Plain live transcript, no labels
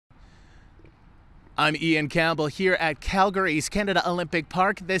I'm Ian Campbell here at Calgary's Canada Olympic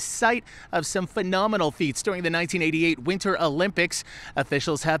Park, the site of some phenomenal feats during the 1988 Winter Olympics.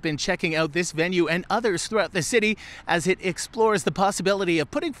 Officials have been checking out this venue and others throughout the city as it explores the possibility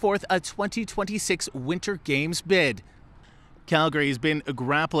of putting forth a 2026 Winter Games bid. Calgary's been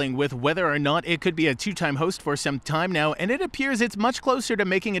grappling with whether or not it could be a two-time host for some time now, and it appears it's much closer to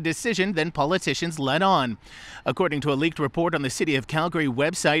making a decision than politicians let on. According to a leaked report on the City of Calgary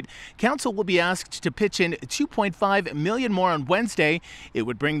website, Council will be asked to pitch in $2.5 million more on Wednesday. It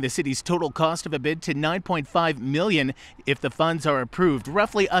would bring the city's total cost of a bid to $9.5 million if the funds are approved,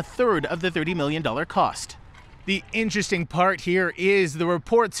 roughly a third of the $30 million cost. The interesting part here is the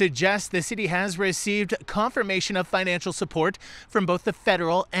report suggests the city has received confirmation of financial support from both the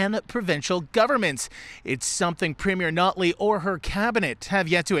federal and provincial governments. It's something Premier Notley or her cabinet have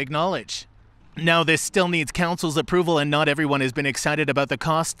yet to acknowledge. Now, this still needs council's approval, and not everyone has been excited about the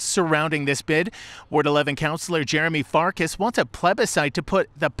costs surrounding this bid. Ward 11 councillor Jeremy Farkas wants a plebiscite to put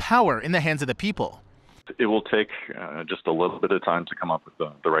the power in the hands of the people. It will take just a little bit of time to come up with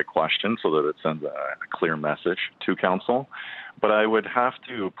the right question so that it sends a clear message to council. But I would have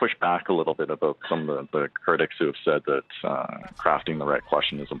to push back a little bit about some of the critics who have said that crafting the right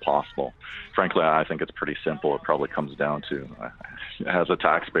question is impossible. Frankly, I think it's pretty simple. It probably comes down to, as a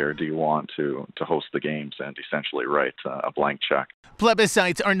taxpayer, do you want to host the games and essentially write a blank check?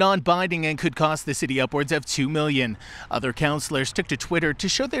 Plebiscites are non-binding and could cost the city upwards of $2 million. Other councillors took to Twitter to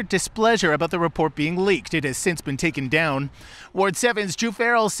show their displeasure about the report being leaked. It has since been taken down. Ward 7's Drew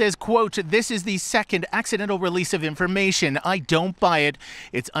Farrell says, quote, "This is the second accidental release of information. I don't buy it.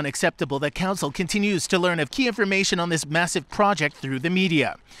 It's unacceptable that council continues to learn of key information on this massive project through the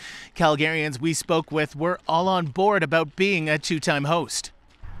media." Calgarians we spoke with were all on board about being a two-time host.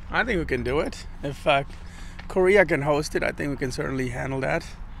 I think we can do it. If Korea can host it, I think we can certainly handle that.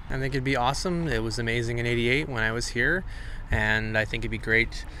 I think it'd be awesome. It was amazing in '88 when I was here, and I think it'd be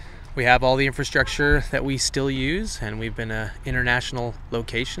great. We have all the infrastructure that we still use, and we've been an international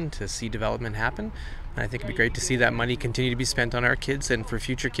location to see development happen. And I think it'd be great to see that money continue to be spent on our kids and for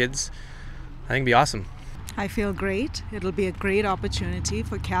future kids. I think it'd be awesome. I feel great. It'll be a great opportunity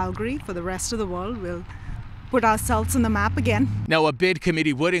for Calgary, for the rest of the world. We'll put ourselves on the map again. Now, a bid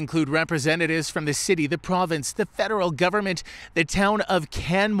committee would include representatives from the city, the province, the federal government, the town of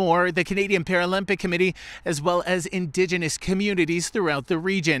Canmore, the Canadian Paralympic Committee, as well as Indigenous communities throughout the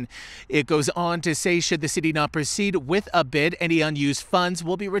region. It goes on to say, should the city not proceed with a bid, any unused funds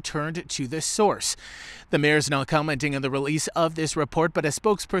will be returned to the source. The mayor's not commenting on the release of this report, but a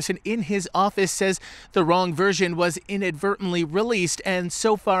spokesperson in his office says the wrong version was inadvertently released, and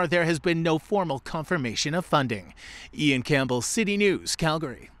so far there has been no formal confirmation of funding. Ian Campbell, City News,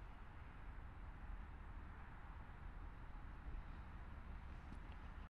 Calgary.